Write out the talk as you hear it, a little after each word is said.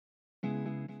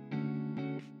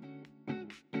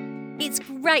It's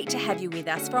great to have you with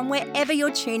us from wherever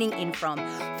you're tuning in from.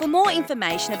 For more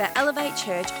information about Elevate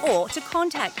Church or to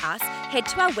contact us, head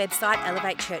to our website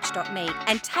elevatechurch.me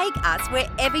and take us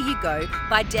wherever you go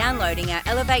by downloading our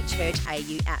Elevate Church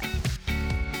AU app.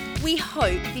 We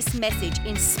hope this message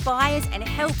inspires and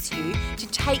helps you to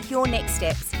take your next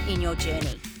steps in your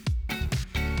journey.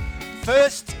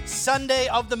 First Sunday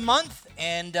of the month,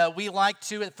 and we like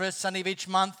to, at the first Sunday of each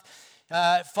month,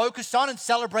 focus on and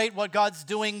celebrate what God's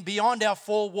doing beyond our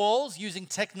four walls using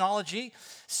technology.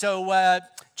 So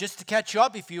just to catch you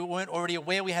up, if you weren't already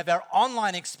aware, we have our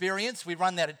online experience. We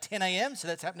run that at 10 a.m., so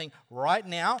that's happening right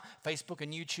now, Facebook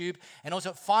and YouTube, and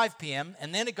also at 5 p.m.,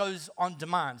 and then it goes on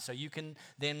demand, so you can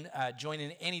then join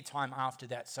in any time after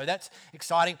that. So that's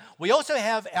exciting. We also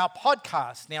have our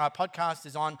podcast. Now, our podcast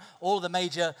is on all the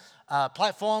major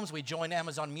platforms. We joined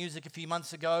Amazon Music a few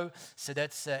months ago, so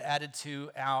that's added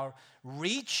to our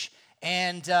reach.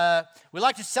 And we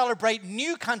like to celebrate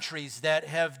new countries that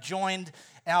have joined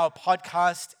our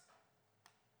podcast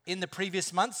in the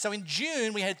previous month. So in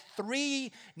June, we had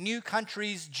 3 new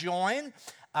countries join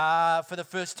for the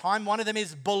first time. One of them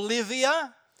is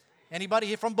Bolivia. Anybody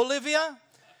here from Bolivia?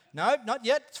 No, not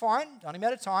yet. It's fine. Only a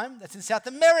matter of time. That's in South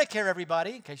America,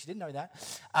 everybody, in case you didn't know that.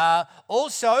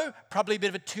 Also, probably a bit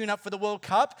of a tune-up for the World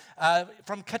Cup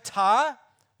from Qatar.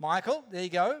 Michael, there you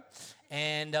go.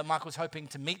 And Michael's hoping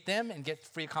to meet them and get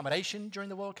free accommodation during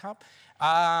the World Cup.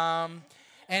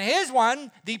 And here's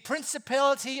one, the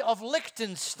Principality of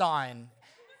Liechtenstein.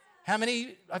 How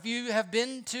many of you have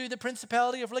been to the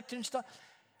Principality of Liechtenstein?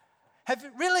 Have you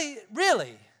really?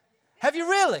 Have you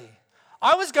really?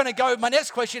 I was going to go, my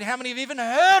next question, how many have even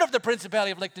heard of the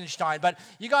Principality of Liechtenstein? But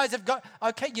you guys have got,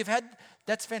 okay, you've had,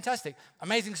 that's fantastic.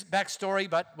 Amazing backstory,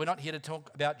 but we're not here to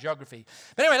talk about geography.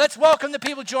 But anyway, let's welcome the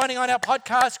people joining on our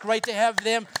podcast. Great to have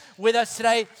them with us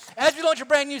today as we launch a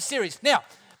brand new series. Now,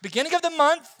 beginning of the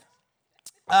month,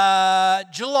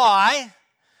 July,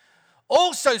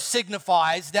 also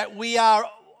signifies that we are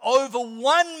over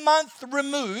 1 month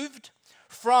removed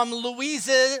from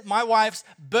Louisa, my wife's,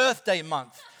 birthday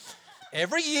month.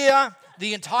 Every year,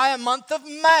 the entire month of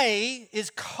May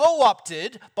is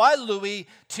co-opted by Louis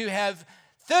to have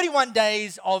 31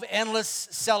 days of endless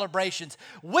celebrations,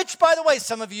 which, by the way,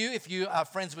 some of you, if you are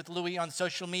friends with Louis on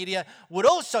social media, would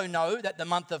also know that the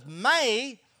month of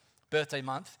May, birthday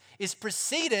month, is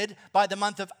preceded by the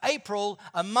month of April,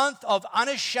 a month of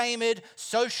unashamed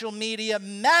social media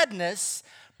madness,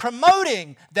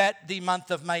 promoting that the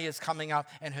month of May is coming up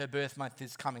and her birth month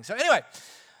is coming. So anyway,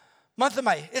 month of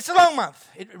May. It's a long month.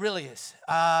 It really is.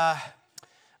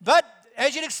 But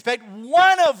as you'd expect,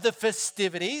 one of the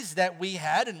festivities that we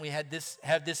had, and we had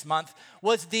this month,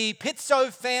 was the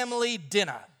Pizzo family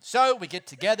dinner. So we get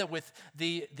together with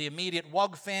the immediate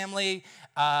Wog family,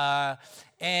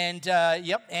 and have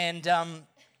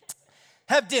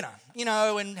dinner,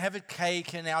 and have a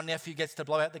cake, and our nephew gets to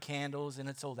blow out the candles, and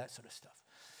it's all that sort of stuff,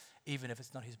 even if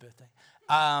it's not his birthday.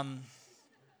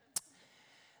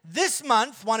 This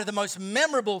month, one of the most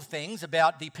memorable things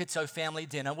about the Pizzo family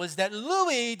dinner was that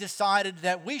Louis decided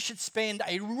that we should spend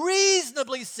a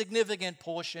reasonably significant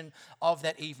portion of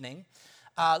that evening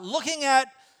looking at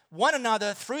one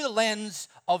another through the lens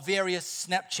of various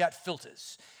Snapchat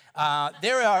filters.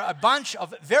 There are a bunch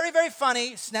of very, very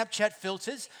funny Snapchat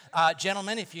filters.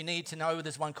 Gentlemen, if you need to know,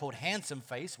 there's one called Handsome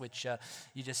Face, which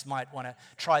you just might want to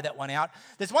try that one out.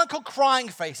 There's one called Crying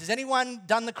Face. Has anyone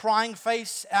done the Crying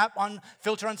Face app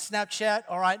filter on Snapchat?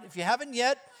 All right, if you haven't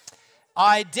yet,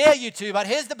 I dare you to, but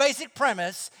here's the basic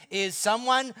premise, is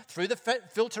someone through the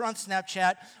filter on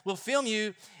Snapchat will film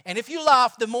you, and if you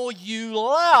laugh, the more you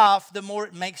laugh, the more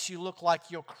it makes you look like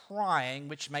you're crying,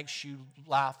 which makes you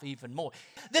laugh even more.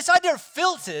 This idea of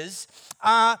filters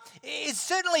is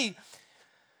certainly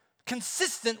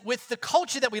consistent with the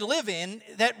culture that we live in,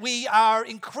 that we are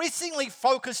increasingly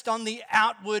focused on the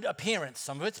outward appearance.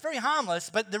 Some of it's very harmless,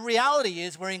 but the reality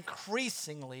is we're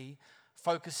increasingly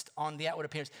focused on the outward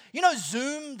appearance.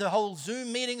 Zoom, the whole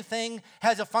Zoom meeting thing,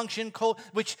 has a function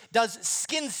which does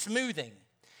skin smoothing.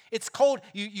 It's called,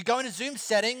 you go into Zoom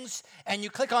settings and you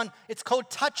click on, it's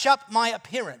called Touch Up My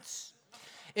Appearance.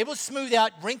 It will smooth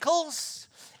out wrinkles.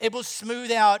 It will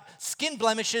smooth out skin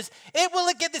blemishes. It will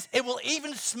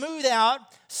even smooth out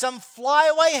some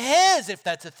flyaway hairs if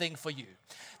that's a thing for you.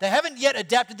 They haven't yet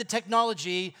adapted the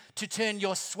technology to turn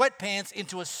your sweatpants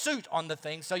into a suit on the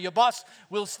thing, so your boss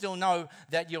will still know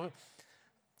that you're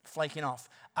flaking off.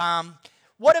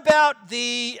 What about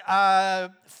the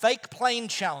fake plane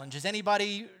challenge? Is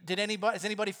anybody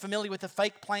familiar with the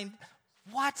fake plane?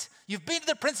 What? You've been to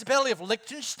the Principality of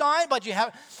Liechtenstein, but you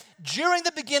have. During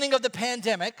the beginning of the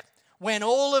pandemic, when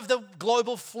all of the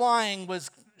global flying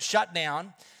was shut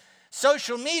down,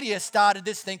 social media started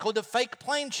this thing called the Fake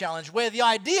Plane Challenge, where the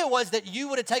idea was that you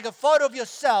were to take a photo of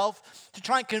yourself to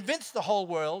try and convince the whole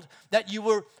world that you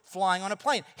were flying on a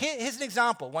plane. Here's an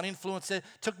example. One influencer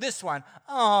took this one.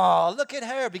 Oh, look at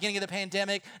her, beginning of the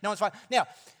pandemic. No one's flying. Now,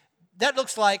 that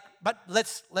looks like, but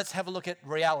let's have a look at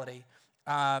reality.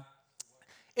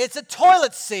 It's a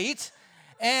toilet seat,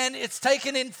 and it's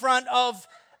taken in front of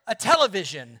a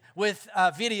television with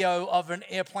a video of an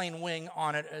airplane wing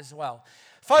on it as well.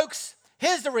 Folks,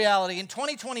 here's the reality. In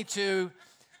 2022,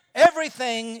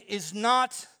 everything is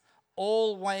not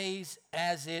always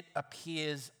as it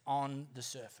appears on the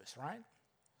surface, right?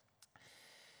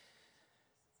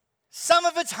 Some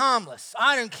of it's harmless.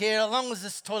 I don't care. As long as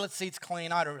this toilet seat's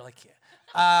clean, I don't really care.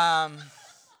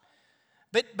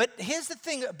 But here's the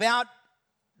thing about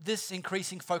this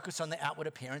increasing focus on the outward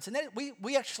appearance, and that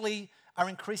we actually are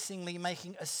increasingly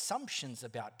making assumptions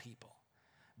about people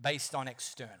based on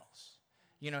externals.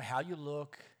 You know, how you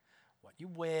look, what you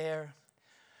wear,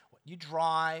 what you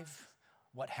drive,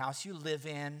 what house you live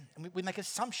in. And we make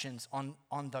assumptions on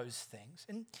those things.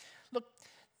 And look,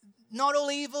 not all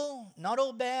evil, not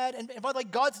all bad. And by the way,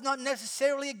 God's not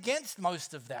necessarily against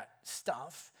most of that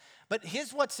stuff. But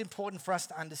here's what's important for us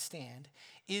to understand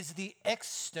is the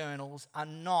externals are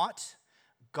not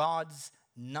God's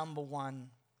number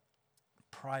one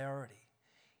priority.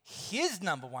 His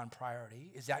number one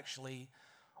priority is actually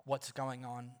what's going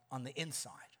on the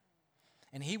inside.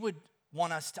 And he would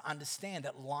want us to understand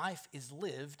that life is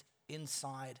lived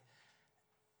inside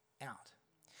out.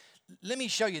 Let me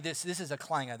show you this. This is a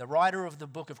clanger. The writer of the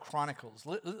book of Chronicles.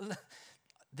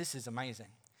 This is amazing.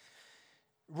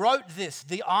 Wrote this: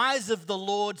 the eyes of the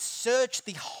Lord search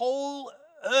the whole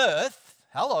earth.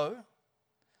 Hello.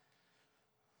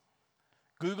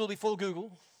 Google before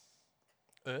Google.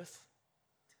 Earth.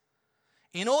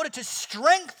 In order to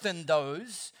strengthen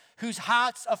those whose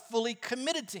hearts are fully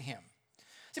committed to him.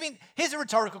 So, I mean, here's a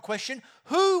rhetorical question.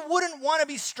 Who wouldn't want to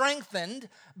be strengthened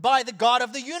by the God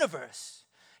of the universe?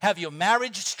 Have your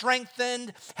marriage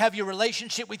strengthened? Have your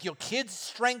relationship with your kids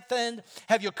strengthened?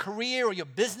 Have your career or your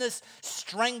business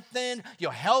strengthened?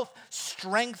 Your health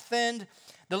strengthened?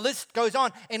 The list goes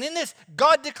on. And in this,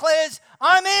 God declares,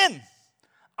 I'm in.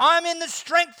 I'm in the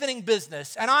strengthening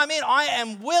business, and I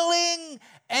am willing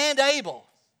and able.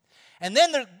 And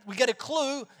then we get a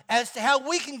clue as to how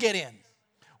we can get in.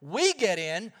 We get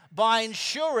in by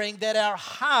ensuring that our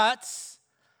hearts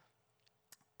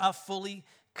are fully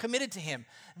committed to him.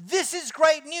 This is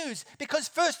great news because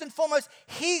first and foremost,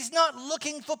 he's not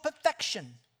looking for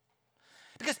perfection.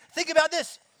 Because think about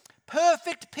this.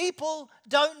 Perfect people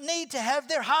don't need to have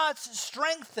their hearts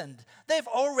strengthened. They've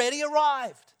already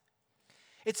arrived.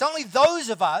 It's only those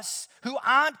of us who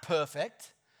aren't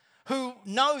perfect who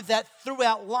know that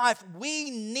throughout life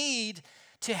we need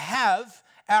to have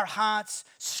our hearts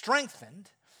strengthened.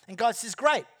 And God says,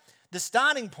 great. The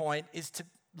starting point is to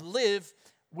live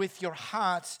with your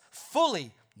hearts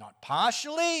fully, not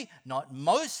partially, not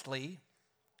mostly,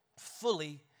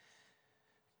 fully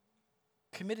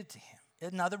committed to him.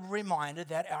 Another reminder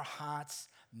that our hearts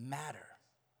matter.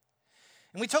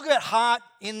 And we talk about heart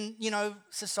in,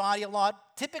 society a lot.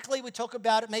 Typically, we talk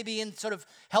about it maybe in sort of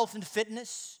health and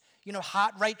fitness,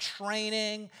 heart rate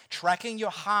training, tracking your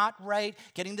heart rate,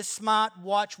 getting the smart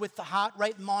watch with the heart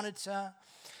rate monitor.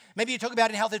 Maybe you talk about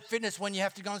it in health and fitness when you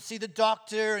have to go and see the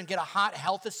doctor and get a heart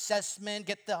health assessment,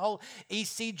 get the whole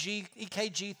ECG,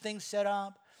 EKG thing set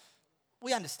up.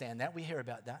 We understand that. We hear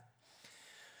about that.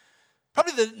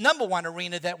 Probably the number one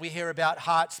arena that we hear about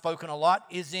heart spoken a lot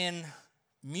is in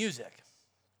music.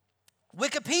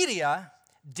 Wikipedia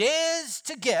dares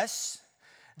to guess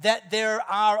that there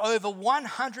are over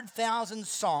 100,000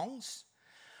 songs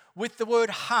with the word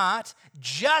heart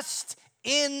just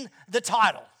in the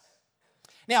title.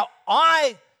 Now,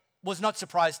 I was not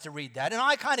surprised to read that, and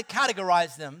I kind of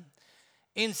categorized them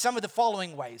in some of the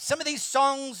following ways. Some of these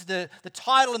songs, the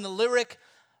title and the lyric,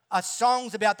 are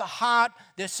songs about the heart.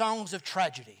 They're songs of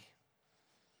tragedy.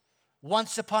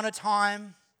 Once upon a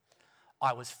time,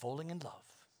 I was falling in love.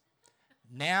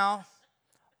 Now,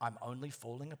 I'm only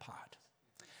falling apart.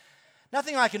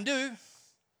 Nothing I can do.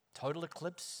 Total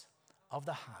eclipse of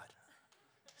the heart.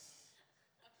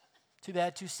 Too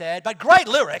bad, too sad, but great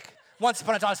lyric. Once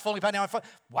upon a time, I was falling apart. Now I'm falling.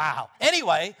 Wow.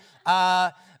 Anyway,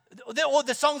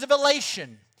 the songs of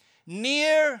elation.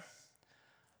 Near,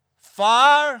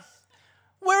 far,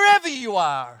 wherever you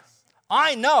are,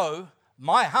 I know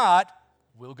my heart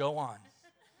will go on.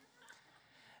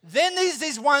 Then there's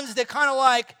these ones that kind of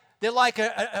like, they're like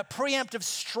a preemptive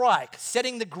strike,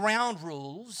 setting the ground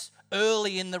rules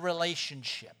early in the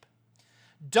relationship.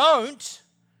 Don't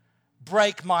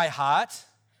break my heart.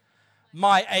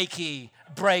 my achy,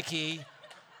 breaky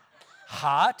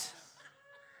heart.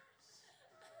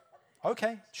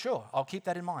 Okay, sure, I'll keep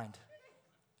that in mind.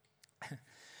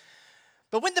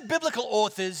 But when the biblical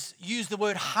authors use the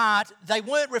word heart, they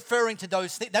weren't referring to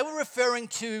those things. They were referring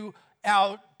to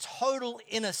our total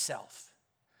inner self.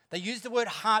 They used the word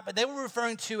heart, but they were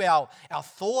referring to our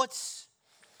thoughts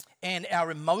and our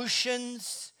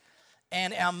emotions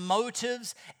and our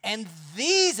motives. And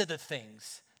these are the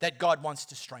things that God wants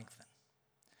to strengthen.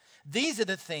 These are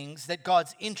the things that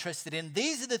God's interested in.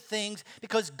 These are the things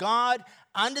because God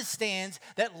understands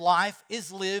that life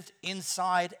is lived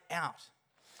inside out.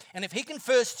 And if he can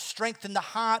first strengthen the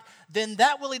heart, then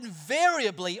that will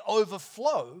invariably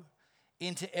overflow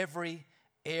into every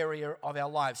area of our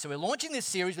lives. So we're launching this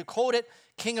series. We called it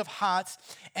King of Hearts.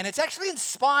 And it's actually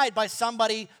inspired by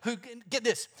somebody who, get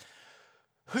this,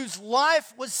 whose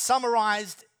life was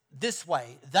summarized this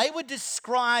way. They were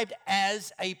described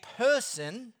as a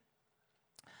person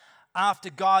after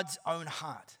God's own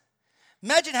heart.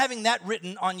 Imagine having that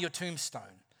written on your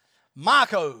tombstone.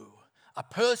 Marco, a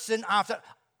person after...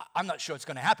 I'm not sure it's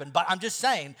going to happen, but I'm just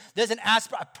saying there's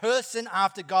a person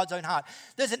after God's own heart.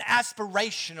 There's an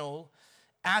aspirational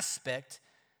aspect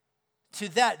to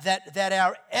that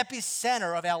our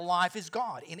epicenter of our life is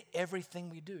God in everything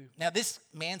we do. Now, this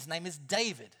man's name is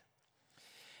David.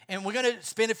 And we're going to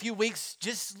spend a few weeks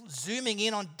just zooming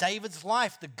in on David's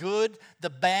life, the good,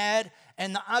 the bad,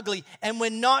 and the ugly. And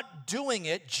we're not doing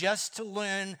it just to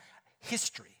learn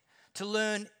history, to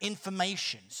learn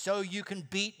information so you can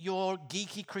beat your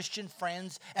geeky Christian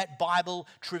friends at Bible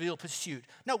Trivial Pursuit.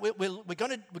 No, we're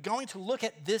going to look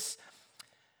at this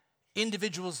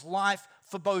individual's life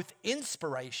for both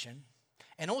inspiration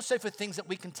and also for things that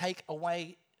we can take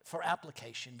away for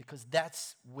application, because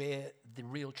that's where the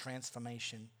real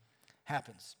transformation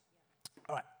happens.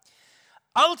 All right.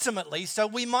 Ultimately, so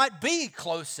we might be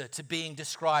closer to being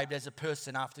described as a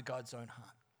person after God's own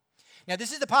heart. Now,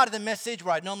 this is the part of the message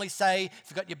where I normally say, if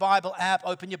you've got your Bible app,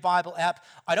 open your Bible app.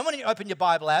 I don't want you to open your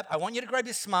Bible app. I want you to grab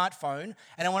your smartphone,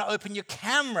 and I want to open your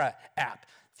camera app.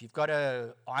 If you've got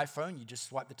an iPhone, you just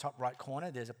swipe the top right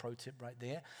corner. There's a pro tip right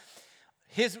there.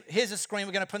 Here's a screen.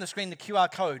 We're going to put on the screen the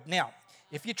QR code. Now,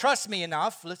 if you trust me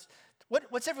enough,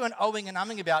 what's everyone owing and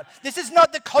umming about? This is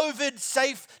not the COVID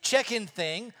safe check-in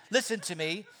thing. Listen to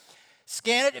me.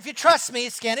 Scan it. If you trust me,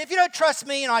 scan it. If you don't trust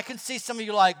me, and I can see some of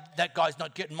you like, that guy's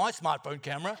not getting my smartphone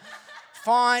camera.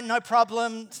 Fine, no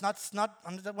problem.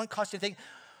 That won't cost you anything.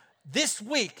 This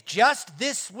week, just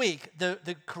this week,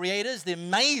 the creators, the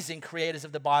amazing creators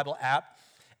of the Bible app,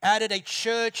 added a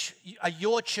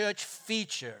Your Church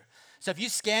feature. So if you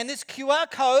scan this QR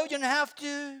code, you don't have to.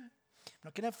 I'm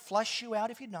not going to flush you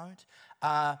out if you don't.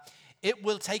 It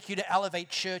will take you to Elevate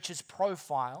Church's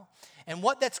profile. And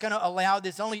what that's going to allow,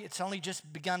 it's only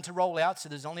just begun to roll out, so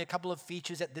there's only a couple of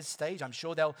features at this stage. I'm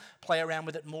sure they'll play around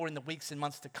with it more in the weeks and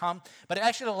months to come. But it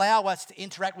actually allows us to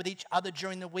interact with each other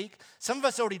during the week. Some of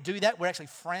us already do that. We're actually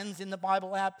friends in the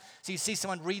Bible app. So you see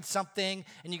someone read something,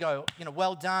 and you go,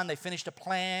 well done, they finished a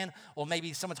plan. Or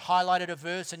maybe someone's highlighted a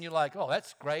verse, and you're like, oh,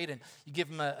 that's great. And you give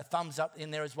them a thumbs up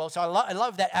in there as well. So I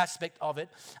love that aspect of it.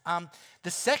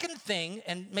 The second thing,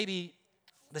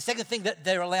 the second thing that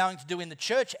they're allowing to do in the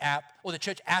church app, or the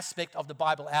church aspect of the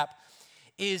Bible app,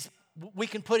 is we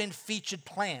can put in featured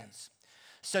plans.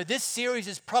 So this series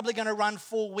is probably going to run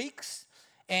 4 weeks,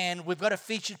 and we've got a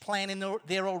featured plan in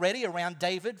there already around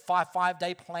David,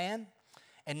 5-day plan.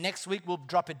 And next week we'll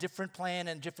drop a different plan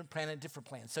and different plan and different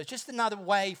plan. So it's just another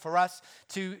way for us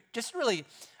to just really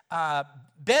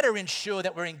better ensure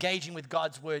that we're engaging with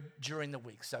God's word during the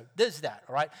week. So there's that,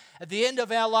 all right? At the end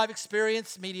of our live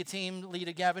experience, media team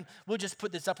leader Gavin, we'll just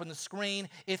put this up on the screen.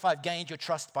 If I've gained your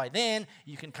trust by then,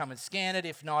 you can come and scan it.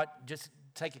 If not, just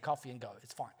take your coffee and go.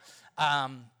 It's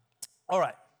fine. All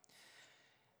right.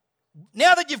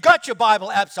 Now that you've got your Bible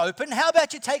apps open, how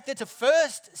about you take that to 1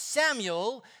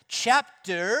 Samuel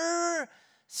chapter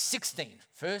 16.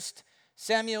 1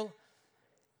 Samuel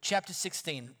chapter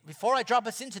 16. Before I drop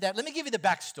us into that, let me give you the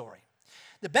backstory.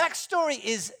 The backstory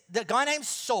is the guy named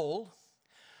Saul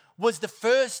was the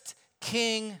first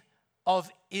king of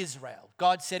Israel.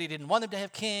 God said he didn't want them to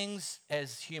have kings,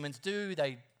 as humans do.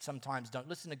 They sometimes don't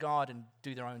listen to God and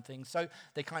do their own thing. So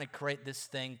they kind of create this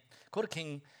thing called a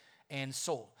king and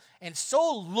Saul. And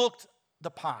Saul looked the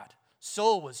part.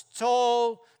 Saul was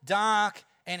tall, dark,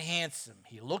 and handsome.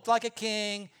 He looked like a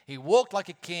king. He walked like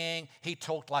a king. He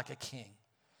talked like a king.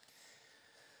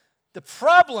 The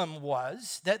problem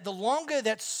was that the longer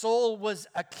that Saul was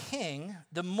a king,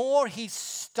 the more he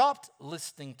stopped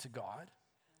listening to God,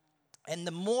 and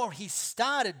the more he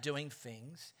started doing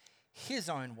things his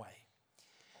own way.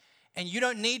 And you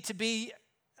don't need to be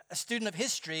a student of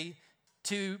history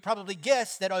to probably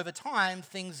guess that over time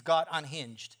things got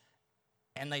unhinged.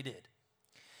 And they did.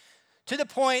 To the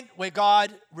point where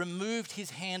God removed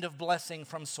his hand of blessing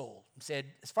from Saul and said,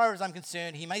 as far as I'm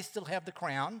concerned, he may still have the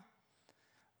crown,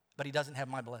 but he doesn't have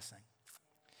my blessing.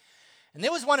 And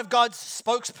there was one of God's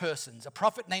spokespersons, a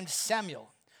prophet named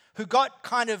Samuel, who got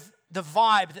kind of the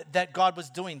vibe that God was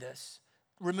doing this,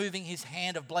 removing his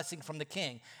hand of blessing from the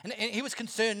king. And he was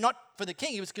concerned not for the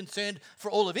king, he was concerned for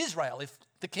all of Israel if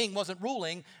the king wasn't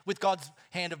ruling with God's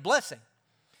hand of blessing.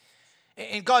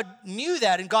 And God knew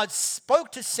that, and God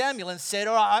spoke to Samuel and said,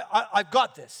 all right, I've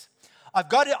got this. I've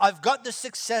got it. I've got the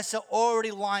successor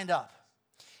already lined up.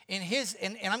 And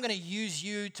I'm going to use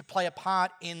you to play a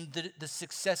part in the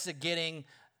successor getting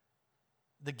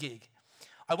the gig.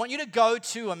 I want you to go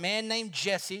to a man named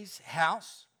Jesse's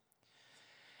house,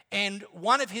 and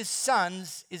one of his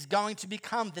sons is going to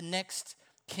become the next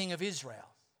king of Israel.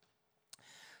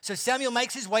 So Samuel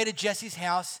makes his way to Jesse's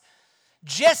house.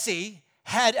 Jesse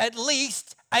had at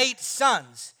least 8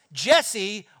 sons.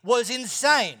 Jesse was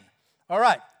insane. All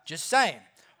right, just saying.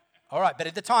 All right, but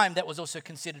at the time, that was also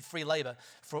considered free labor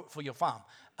for your farm.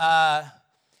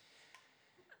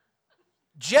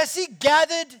 Jesse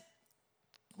gathered,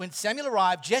 when Samuel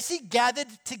arrived, Jesse gathered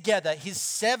together his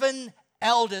 7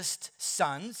 eldest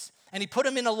sons, and he put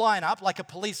them in a lineup, like a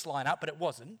police lineup, but it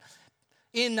wasn't,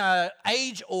 in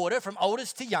age order from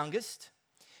oldest to youngest.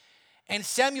 And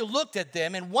Samuel looked at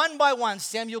them, and one by one,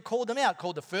 Samuel called them out.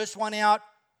 Called the first one out,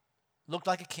 looked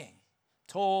like a king.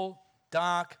 Tall,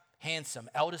 dark, handsome.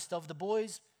 Eldest of the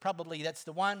boys, probably that's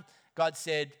the one. God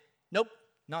said, nope,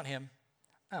 not him.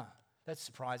 Oh, that's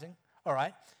surprising. All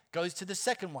right. Goes to the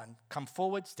second one. Come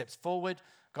forward, steps forward.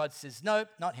 God says, nope,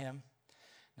 not him.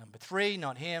 Number 3,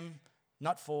 not him.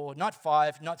 Not 4, not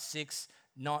 5, not 6,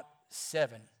 not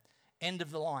 7. End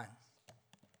of the line.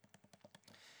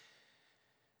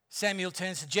 Samuel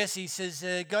turns to Jesse, says,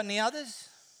 got any others?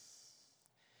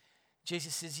 Jesse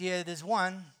says, yeah, there's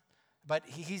one, but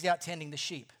he's out tending the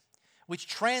sheep, which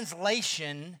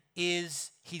translation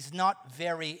is he's not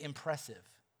very impressive.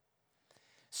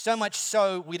 So much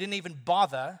so, we didn't even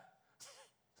bother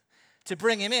to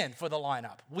bring him in for the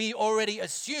lineup. We already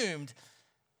assumed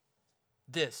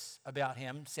this about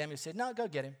him. Samuel said, no, go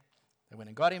get him. They went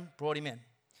and got him, brought him in.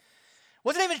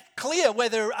 Wasn't even clear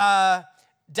whether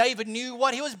David knew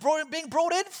what he was being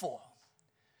brought in for.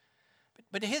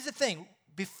 But here's the thing.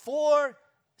 Before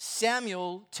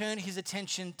Samuel turned his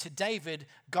attention to David,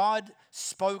 God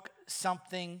spoke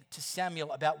something to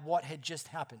Samuel about what had just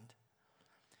happened.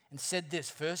 And said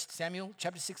this, 1 Samuel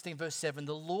chapter 16, verse 7,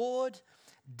 the Lord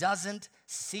doesn't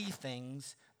see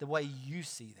things the way you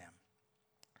see them.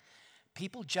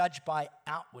 People judge by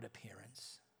outward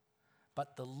appearance,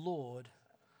 but the Lord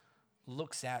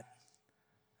looks at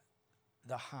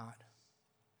the heart.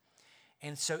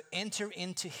 And so enter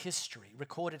into history,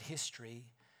 recorded history,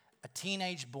 a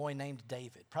teenage boy named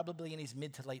David, probably in his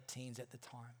mid to late teens at the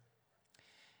time.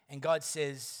 And God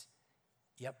says,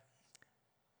 yep,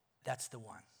 that's the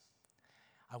one.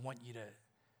 I want you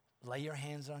to lay your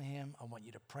hands on him. I want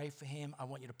you to pray for him. I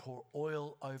want you to pour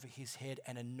oil over his head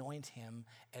and anoint him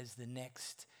as the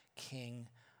next king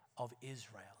of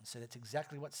Israel. And so that's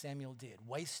exactly what Samuel did.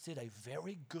 Wasted a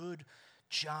very good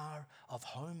jar of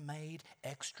homemade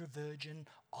extra virgin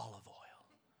olive oil.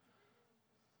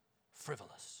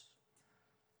 Frivolous.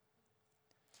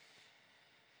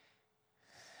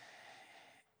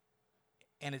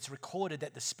 And it's recorded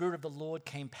that the Spirit of the Lord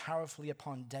came powerfully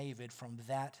upon David from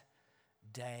that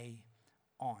day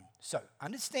on. So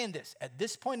understand this. At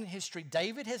this point in history,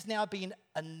 David has now been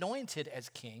anointed as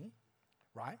king,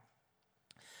 right?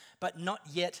 But not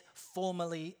yet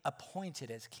formally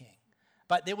appointed as king.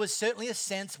 But there was certainly a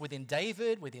sense within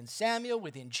David, within Samuel,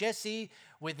 within Jesse,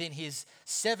 within his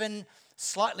 7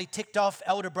 slightly ticked off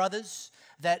elder brothers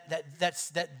that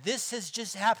this has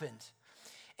just happened.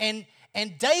 And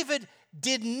David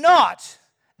did not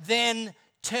then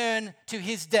turn to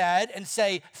his dad and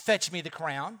say, fetch me the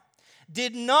crown.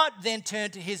 Did not then turn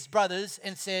to his brothers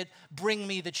and said, bring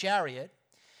me the chariot.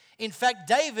 In fact,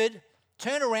 David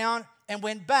turned around and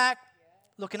went back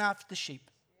looking after the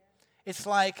sheep. It's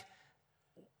like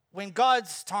when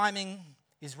God's timing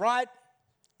is right,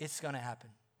 it's going to happen.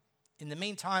 In the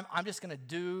meantime, I'm just going to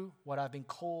do what I've been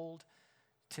called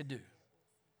to do.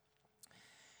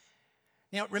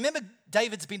 Now, remember,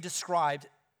 David's been described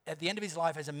at the end of his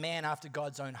life as a man after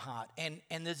God's own heart. And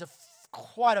there's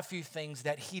quite a few things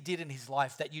that he did in his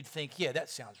life that you'd think, yeah, that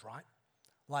sounds right.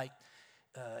 Like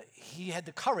he had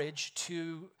the courage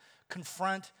to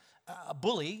confront a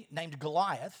bully named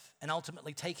Goliath and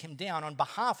ultimately take him down on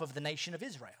behalf of the nation of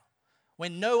Israel.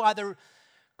 when no other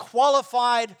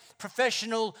qualified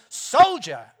professional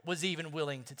soldier was even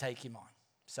willing to take him on.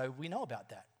 So we know about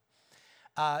that.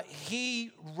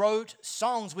 He wrote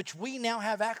songs which we now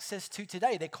have access to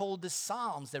today. They're called the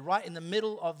Psalms. They're right in the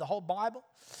middle of the whole Bible.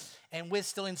 And we're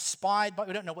still inspired by,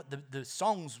 we don't know what the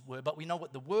songs were, but we know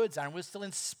what the words are, and we're still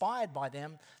inspired by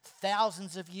them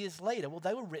thousands of years later. Well,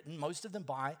 they were written, most of them,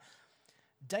 by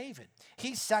David.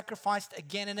 He sacrificed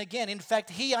again and again. In fact,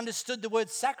 he understood the word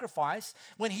sacrifice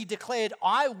when he declared,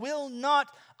 I will not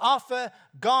offer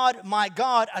God, my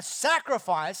God, a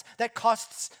sacrifice that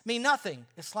costs me nothing.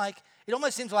 It's like, it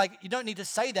almost seems like you don't need to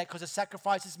say that because a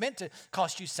sacrifice is meant to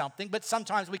cost you something, but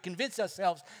sometimes we convince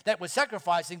ourselves that we're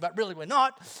sacrificing, but really we're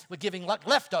not. We're giving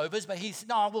leftovers, but he said,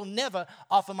 no, I will never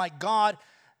offer my God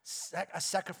a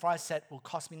sacrifice that will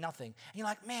cost me nothing. And you're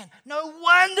like, man, no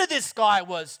wonder this guy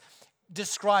was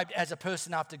described as a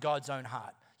person after God's own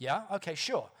heart. Yeah? Okay,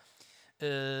 sure.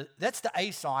 That's the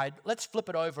A side. Let's flip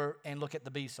it over and look at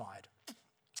the B side.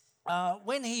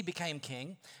 When he became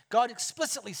king, God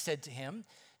explicitly said to him,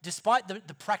 despite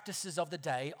the practices of the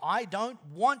day, I don't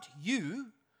want you,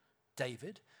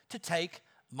 David, to take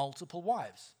multiple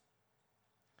wives.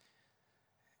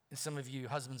 And some of you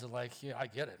husbands are like, yeah, I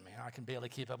get it, man. I can barely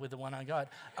keep up with the one I got.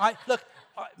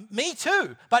 Me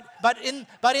too. But in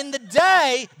the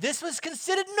day, this was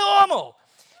considered normal.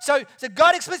 So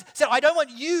God explicitly said, I don't want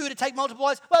you to take multiple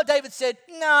wives. Well, David said,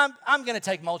 no, I'm going to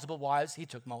take multiple wives. He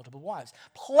took multiple wives.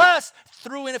 Plus,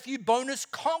 threw in a few bonus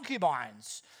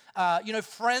concubines.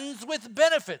 Friends with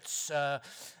benefits.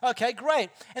 Okay, great.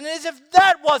 And as if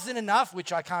that wasn't enough,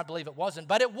 which I can't believe it wasn't,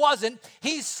 but it wasn't,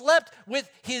 he slept with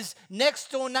his next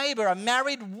door neighbor, a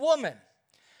married woman.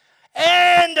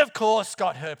 And, of course,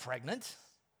 got her pregnant.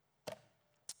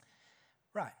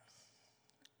 Right.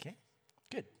 Okay,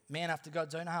 good. Man after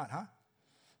God's own heart, huh?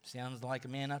 Sounds like a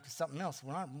man after something else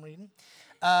when I'm reading.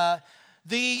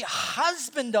 The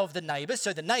husband of the neighbor,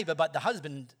 so the neighbor, but the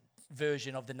husband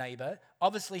version of the neighbor,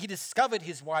 obviously he discovered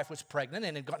his wife was pregnant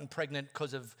and had gotten pregnant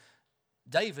because of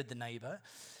David, the neighbor.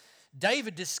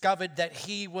 David discovered that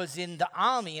he was in the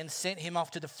army and sent him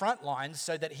off to the front lines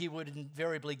so that he would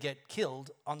invariably get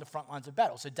killed on the front lines of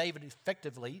battle. So David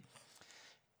effectively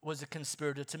was a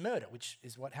conspirator to murder, which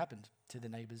is what happened to the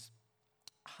neighbor's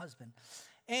husband.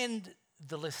 And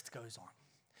the list goes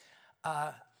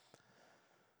on.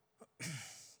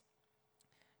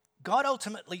 God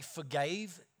ultimately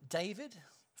forgave David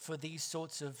for these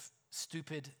sorts of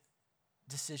stupid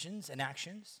decisions and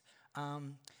actions.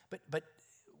 But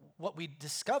what we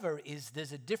discover is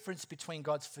there's a difference between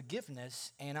God's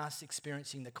forgiveness and us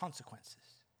experiencing the consequences.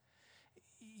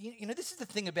 This is the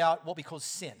thing about what we call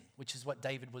sin, which is what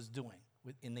David was doing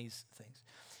in these things.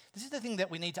 This is the thing that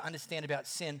we need to understand about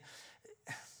sin.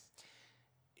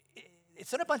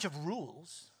 It's not a bunch of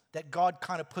rules that God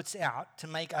kind of puts out to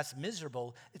make us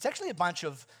miserable. It's actually a bunch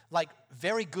of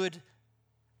very good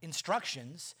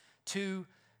instructions to,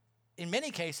 in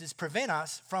many cases, prevent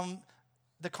us from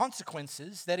the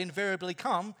consequences that invariably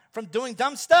come from doing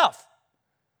dumb stuff.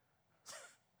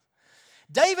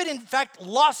 David, in fact,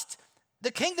 lost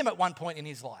the kingdom at one point in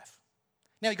his life.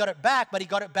 Now, he got it back, but he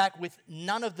got it back with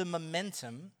none of the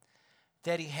momentum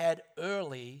that he had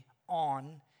early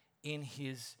on in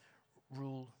his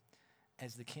rule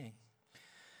as the king.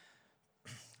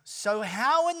 So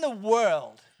how in the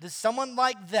world does someone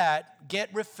like that get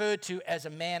referred to as a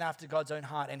man after God's own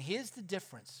heart? And here's the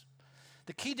difference.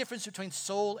 The key difference between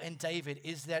Saul and David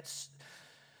is that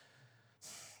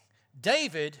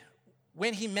David,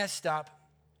 when he messed up,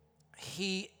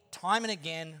 he time and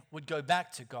again would go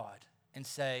back to God and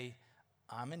say,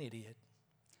 I'm an idiot.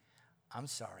 I'm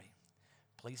sorry.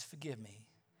 Please forgive me.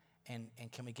 And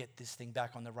can we get this thing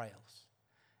back on the rails?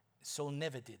 Saul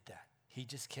never did that. He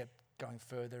just kept going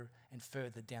further and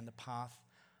further down the path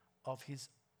of his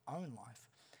own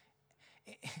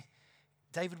life.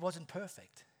 David wasn't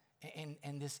perfect.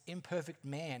 And this imperfect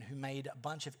man who made a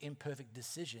bunch of imperfect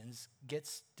decisions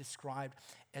gets described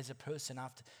as a person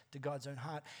after God's own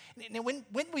heart. Now, when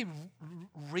we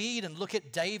read and look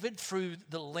at David through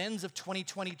the lens of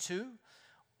 2022,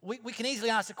 we can easily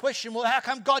ask the question, well, how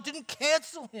come God didn't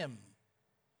cancel him?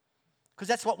 Because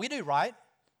that's what we do, right?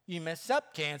 You mess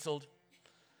up, canceled.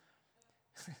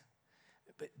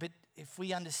 But if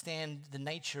we understand the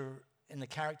nature and the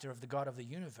character of the God of the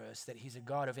universe, that he's a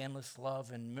God of endless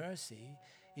love and mercy,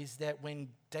 is that when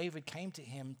David came to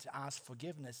him to ask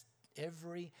forgiveness,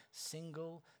 every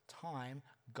single time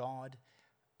God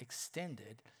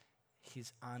extended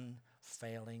his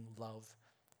unfailing love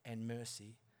and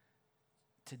mercy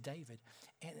to David.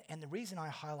 And the reason I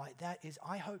highlight that is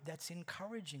I hope that's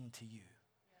encouraging to you.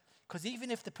 Because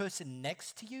even if the person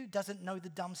next to you doesn't know the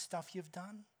dumb stuff you've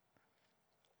done,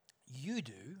 you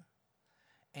do,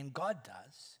 and God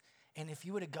does. And if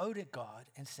you were to go to God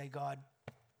and say, God,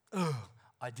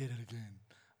 I did it again.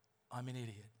 I'm an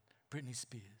idiot. Britney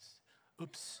Spears.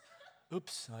 Oops,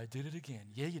 I did it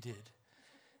again. Yeah, you did.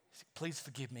 Please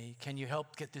forgive me. Can you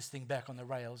help get this thing back on the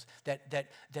rails?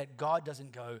 That God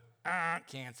doesn't go,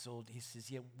 canceled. He says,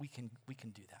 yeah, we can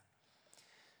do that.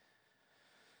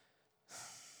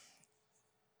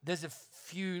 There's a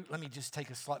few, let me just take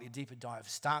a slightly deeper dive,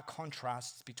 stark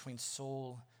contrasts between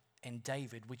Saul and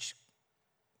David, which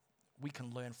we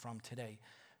can learn from today.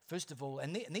 First of all,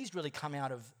 and these really come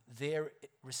out of their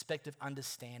respective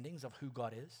understandings of who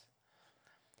God is.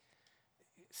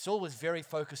 Saul was very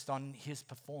focused on his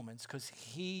performance because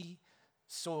he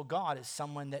saw God as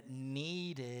someone that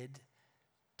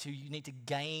you need to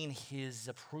gain his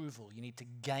approval. You need to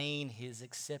gain his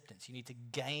acceptance. You need to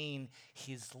gain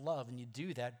his love. And you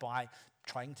do that by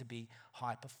trying to be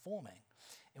high performing.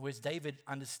 And whereas David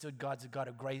understood God's a God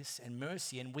of grace and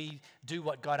mercy, and we do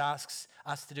what God asks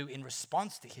us to do in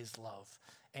response to his love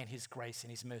and his grace and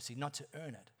his mercy, not to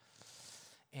earn it.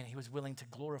 And he was willing to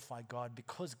glorify God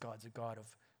because God's a God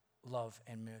of love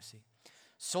and mercy.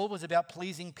 Saul was about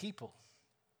pleasing people.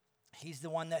 He's the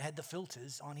one that had the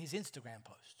filters on his Instagram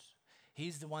posts.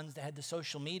 He's the ones that had the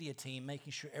social media team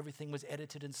making sure everything was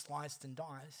edited and sliced and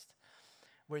diced.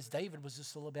 Whereas David was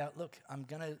just all about, look, I'm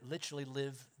going to literally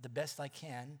live the best I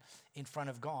can in front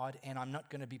of God, and I'm not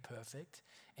going to be perfect.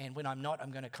 And when I'm not,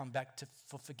 I'm going to come back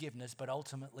for forgiveness. But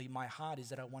ultimately, my heart is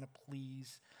that I want to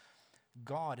please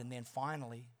God. And then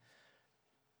finally,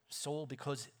 Saul,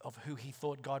 because of who he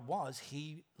thought God was,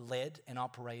 he led and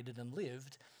operated and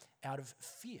lived out of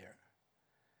fear,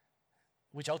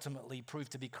 which ultimately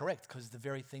proved to be correct because the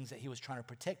very things that he was trying to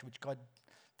protect, which God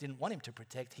didn't want him to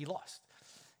protect, he lost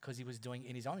because he was doing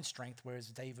in his own strength, whereas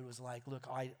David was like, look,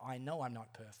 I know I'm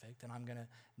not perfect and I'm going to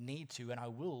need to and I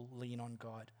will lean on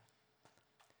God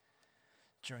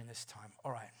during this time.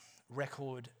 All right,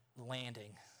 record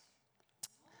landing.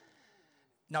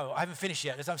 No, I haven't finished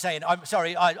yet. As I'm saying, I'm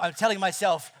sorry. I'm telling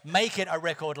myself, make it a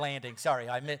record landing. Sorry,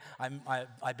 I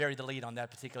buried the lead on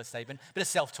that particular statement. Bit of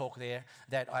self-talk there.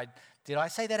 Did I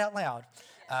say that out loud?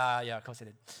 Yeah, of course I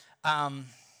did. I'm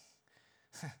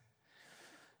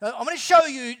going to show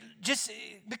you, just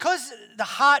because the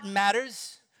heart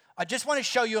matters, I just want to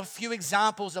show you a few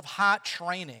examples of heart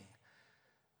training,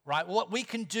 right? What we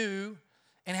can do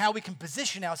and how we can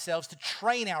position ourselves to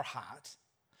train our heart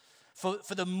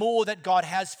for the more that God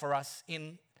has for us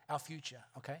in our future,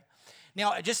 okay?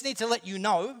 Now, I just need to let you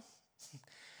know,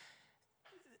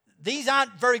 these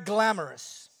aren't very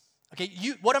glamorous, okay?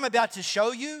 What I'm about to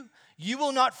show you, you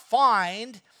will not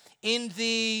find in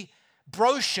the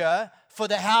brochure for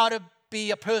the How to Be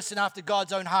a Person After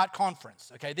God's Own Heart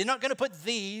conference, okay? They're not going to put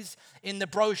these in the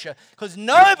brochure because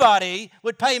nobody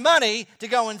would pay money to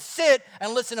go and sit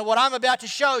and listen to what I'm about to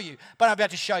show you. But I'm about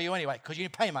to show you anyway because you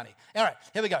pay money. All right,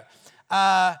 here we go.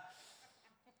 And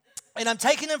I'm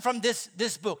taking them from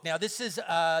this book. Now, this is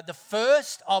the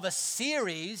first of a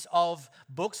series of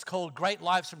books called Great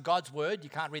Lives from God's Word. You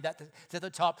can't read that. It's at the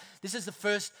top. This is the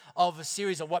first of a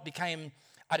series of what became,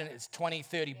 I don't know, it's 20,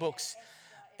 30 books.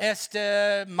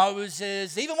 Esther,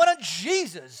 Moses, even one of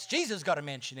Jesus. Jesus got a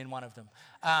mention in one of them.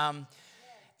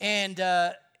 And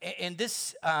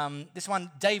this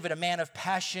one, David, a man of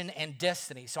passion and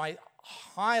destiny. So I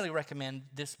highly recommend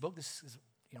this book. This is,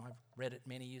 I've read it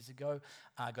many years ago.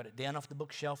 I got it down off the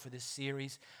bookshelf for this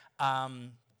series.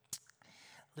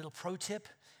 Little pro tip,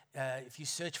 if you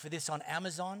search for this on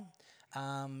Amazon,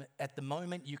 at the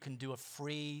moment you can do a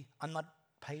free, I'm not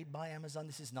paid by Amazon.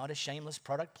 This is not a shameless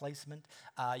product placement.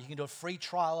 You can do a free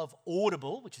trial of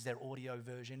Audible, which is their audio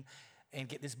version, and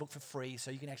get this book for free.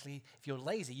 So you can actually, if you're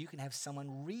lazy, you can have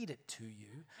someone read it to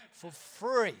you for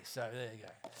free. So there you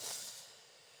go.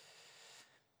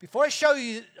 Before I show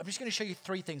you, I'm just going to show you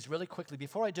three things really quickly.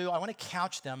 Before I do, I want to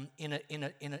couch them in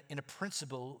a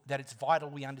principle that it's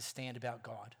vital we understand about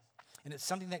God. And it's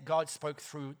something that God spoke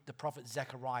through the prophet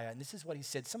Zechariah. And this is what he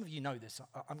said. Some of you know this.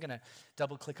 I'm going to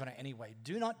double click on it anyway.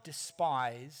 Do not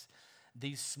despise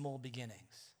these small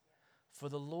beginnings, for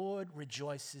the Lord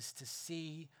rejoices to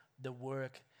see the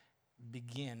work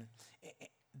begin.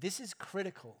 This is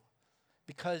critical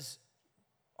because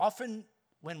often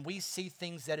when we see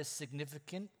things that are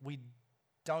significant, we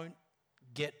don't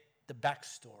get the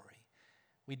backstory.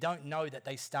 We don't know that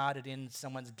they started in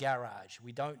someone's garage.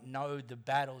 We don't know the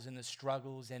battles and the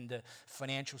struggles and the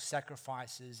financial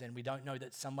sacrifices, and we don't know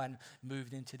that someone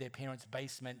moved into their parents'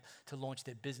 basement to launch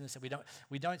their business. And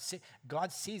we don't see.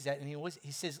 God sees that, and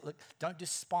He says, "Look, don't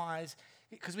despise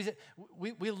because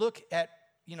we look at,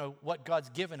 what God's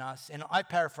given us, and I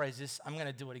paraphrase this. I'm going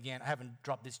to do it again. I haven't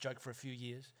dropped this joke for a few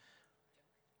years,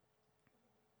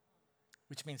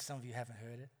 which means some of you haven't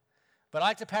heard it. But I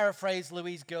like to paraphrase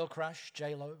Louis' girl crush,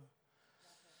 J-Lo.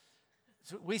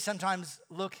 So we sometimes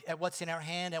look at what's in our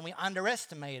hand and we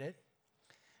underestimate it.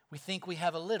 We think we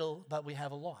have a little, but we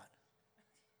have a lot.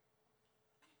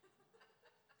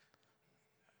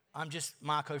 I'm just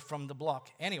Marco from the block.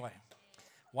 Anyway,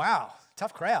 wow,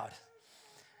 tough crowd.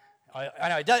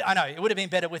 I know. It would have been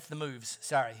better with the moves.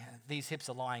 Sorry, these hips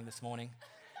are lying this morning.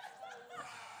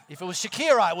 If it was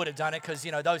Shakira, I would have done it because,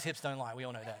 those hips don't lie. We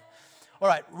all know that. All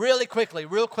right, really quickly,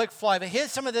 real quick flyover.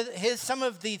 Here's some of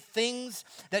the things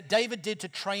that David did to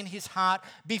train his heart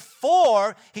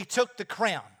before he took the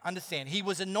crown. Understand, he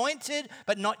was anointed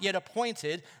but not yet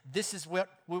appointed. This is where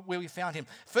we found him.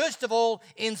 First of all,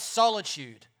 in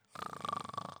solitude.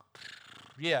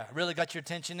 Yeah, really got your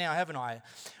attention now, haven't I?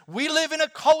 We live in a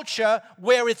culture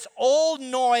where it's all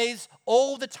noise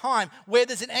all the time, where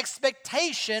there's an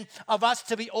expectation of us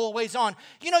to be always on.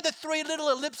 The three little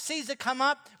ellipses that come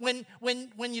up when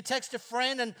you text a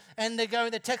friend and they're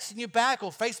texting you back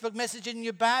or Facebook messaging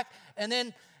you back, and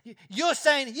then you're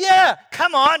saying, yeah,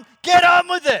 come on, get on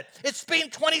with it. It's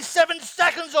been 27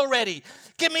 seconds already.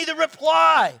 Give me the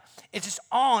reply. It's just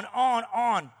on.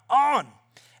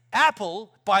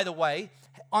 Apple, by the way,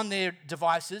 on their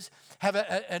devices, have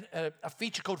a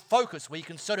feature called Focus, where you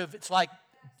can it's like,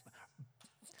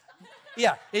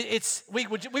 yeah, we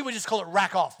would just call it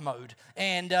rack off mode.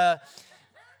 And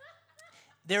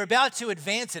they're about to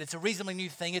advance it. It's a reasonably new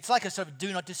thing. It's like a sort of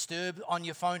do not disturb on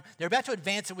your phone. They're about to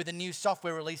advance it with a new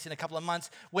software release in a couple of months,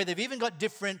 where they've even got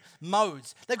different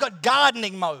modes. They've got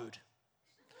gardening mode.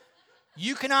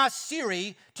 You can ask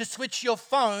Siri to switch your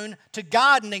phone to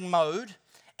gardening mode,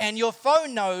 and your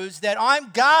phone knows that I'm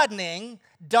gardening,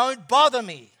 don't bother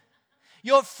me.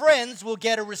 Your friends will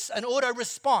get an auto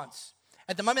response.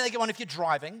 At the moment they get one if you're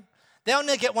driving. They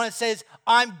only get one that says,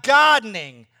 I'm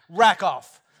gardening, rack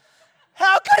off.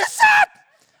 How good is that?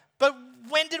 But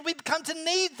when did we come to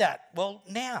need that? Well,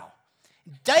 now.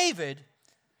 David,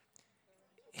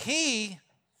 he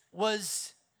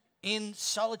was in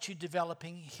solitude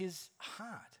developing his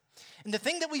heart. And the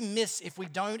thing that we miss if we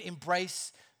don't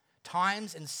embrace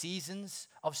times and seasons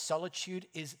of solitude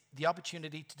is the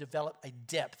opportunity to develop a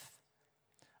depth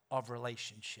of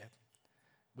relationship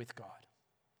with God.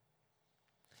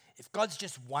 If God's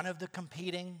just one of the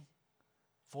competing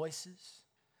voices,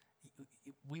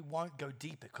 we won't go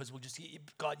deeper because we'll just hear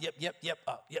God, yep,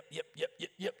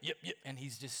 and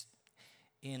he's just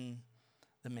in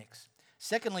the mix.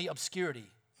 Secondly, obscurity.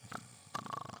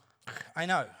 I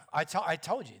know. I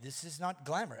told you, this is not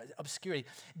glamour, obscurity.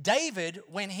 David,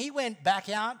 when he went back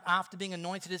out after being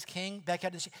anointed as king, back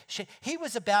out, he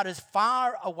was about as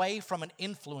far away from an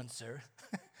influencer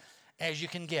as you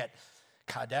can get.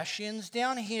 Kardashians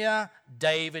down here,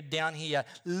 David down here.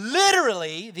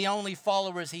 Literally, the only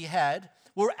followers he had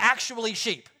were actually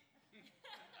sheep.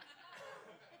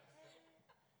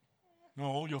 No,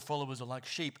 all your followers are like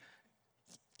sheep.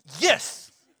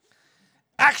 Yes,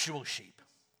 actual sheep.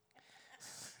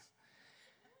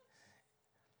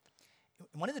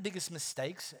 One of the biggest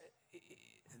mistakes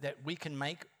that we can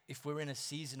make if we're in a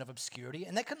season of obscurity,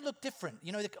 and that can look different.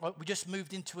 We just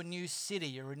moved into a new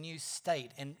city or a new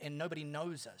state, and nobody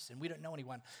knows us, and we don't know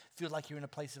anyone. Feels like you're in a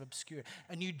place of obscurity.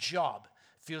 A new job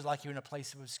feels like you're in a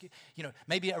place of obscurity.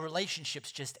 Maybe a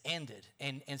relationship's just ended,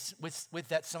 and with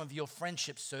that, some of your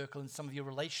friendship circle and some of your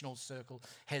relational circle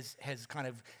has kind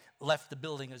of left the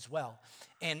building as well.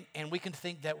 And we can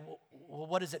think that, well,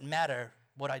 what does it matter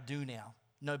what I do now?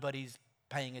 Nobody's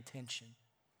paying attention.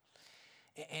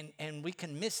 And we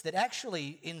can miss that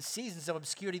actually in seasons of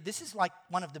obscurity, this is like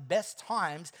one of the best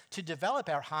times to develop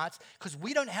our hearts because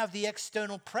we don't have the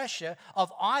external pressure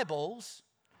of eyeballs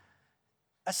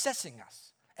assessing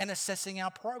us and assessing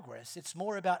our progress. It's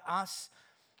more about us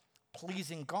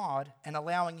pleasing God and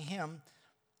allowing Him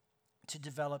to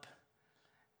develop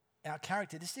our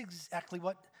character. This is exactly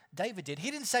what David did. He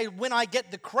didn't say, when I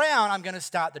get the crown, I'm going to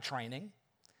start the training.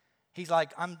 He's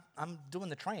like, I'm doing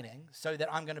the training so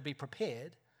that I'm going to be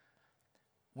prepared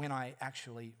when I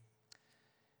actually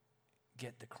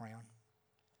get the crown.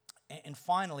 And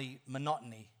finally,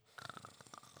 monotony.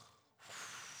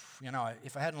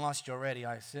 If I hadn't lost you already,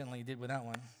 I certainly did with that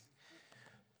one.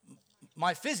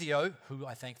 My physio, who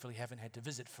I thankfully haven't had to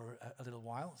visit for a little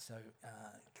while, so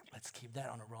let's keep that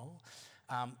on a roll.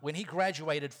 When he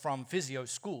graduated from physio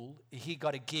school, he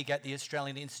got a gig at the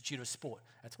Australian Institute of Sport.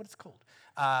 That's what it's called.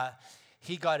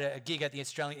 He got a gig at the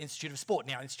Australian Institute of Sport.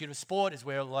 Now, Institute of Sport is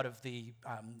where a lot of the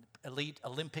elite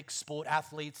Olympic sport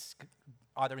athletes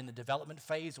either in the development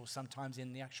phase or sometimes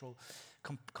in the actual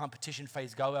competition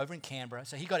phase go over in Canberra.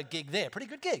 So he got a gig there, pretty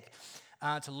good gig,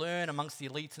 to learn amongst the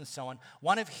elites and so on.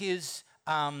 One of his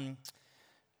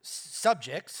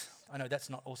subjects, I know that's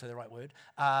not also the right word,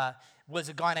 was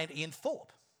a guy named Ian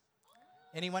Thorpe.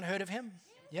 Anyone heard of him?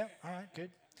 Yeah, all right,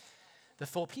 good. The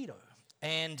Thorpedo.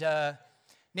 And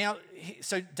now,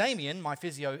 so Damien, my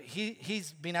physio,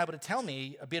 he's been able to tell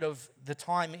me a bit of the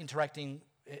time interacting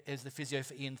as the physio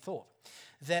for Ian Thorpe.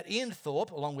 That Ian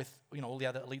Thorpe, along with all the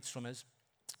other elite swimmers,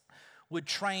 would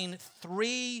train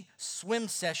 3 swim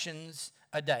sessions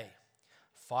a day.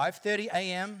 5:30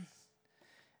 a.m.,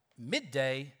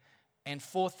 midday, and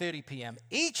 4:30 p.m.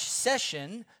 Each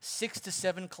session, 6 to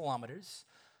 7 kilometers,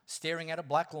 staring at a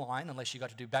black line, unless you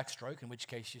got to do backstroke, in which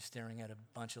case you're staring at a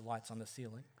bunch of lights on the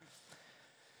ceiling.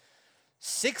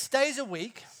 6 days a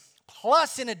week,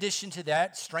 plus in addition to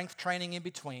that, strength training in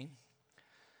between.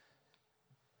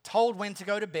 Told when to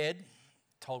go to bed,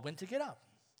 told when to get up,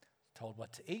 told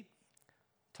what to eat,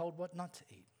 told what not to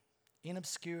eat. In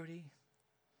obscurity,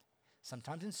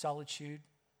 sometimes in solitude,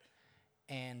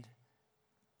 and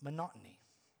monotony.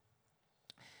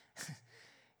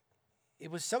 It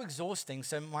was so exhausting.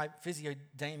 So my physio,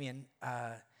 Damien,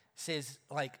 says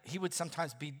he would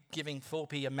sometimes be giving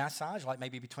Thorpe a massage,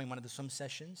 maybe between one of the swim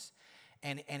sessions,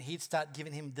 and he'd start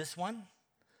giving him this one,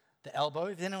 the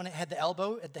elbow. Then when it had the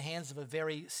elbow at the hands of a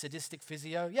very sadistic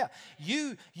physio,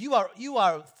 you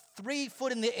are 3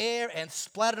 foot in the air and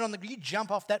splattered on the ground. You jump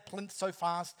off that plinth so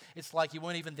fast, it's like you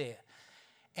weren't even there.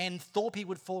 And Thorpe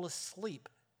would fall asleep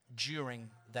during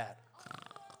that.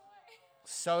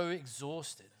 So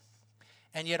exhausted.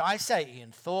 And yet I say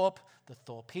Ian Thorpe, the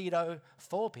Thorpedo,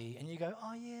 Thorpe, and you go,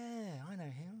 oh yeah, I know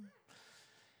him.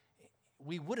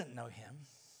 We wouldn't know him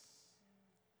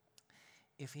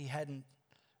if he hadn't,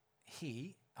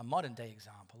 a modern day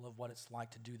example of what it's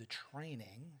like to do the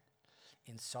training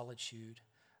in solitude,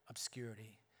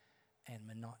 obscurity, and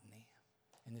monotony.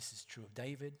 And this is true of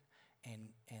David, and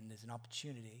there's an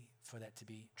opportunity for that to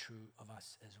be true of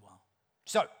us as well.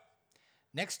 So,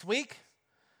 next week,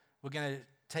 we're going to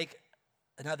take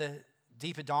another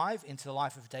deeper dive into the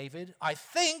life of David. I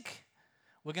think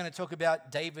we're going to talk about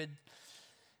David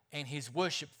and his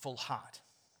worshipful heart.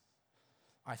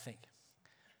 I think.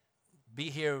 Be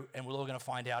here and we're all going to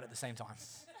find out at the same time.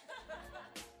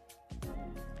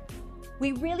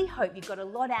 We really hope you got a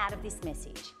lot out of this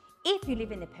message. If you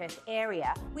live in the Perth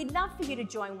area, we'd love for you to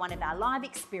join one of our live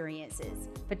experiences.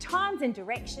 For times and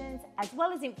directions, as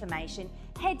well as information,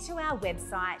 head to our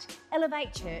website,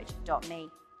 elevatechurch.me.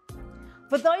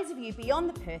 For those of you beyond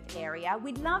the Perth area,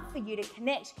 we'd love for you to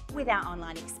connect with our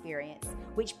online experience,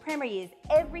 which premieres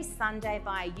every Sunday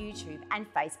via YouTube and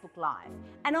Facebook Live,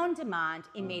 and on demand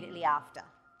immediately after.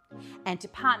 And to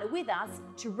partner with us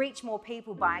to reach more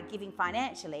people by giving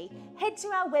financially, head to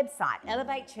our website,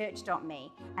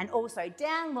 elevatechurch.me, and also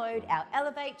download our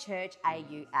Elevate Church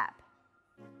AU app.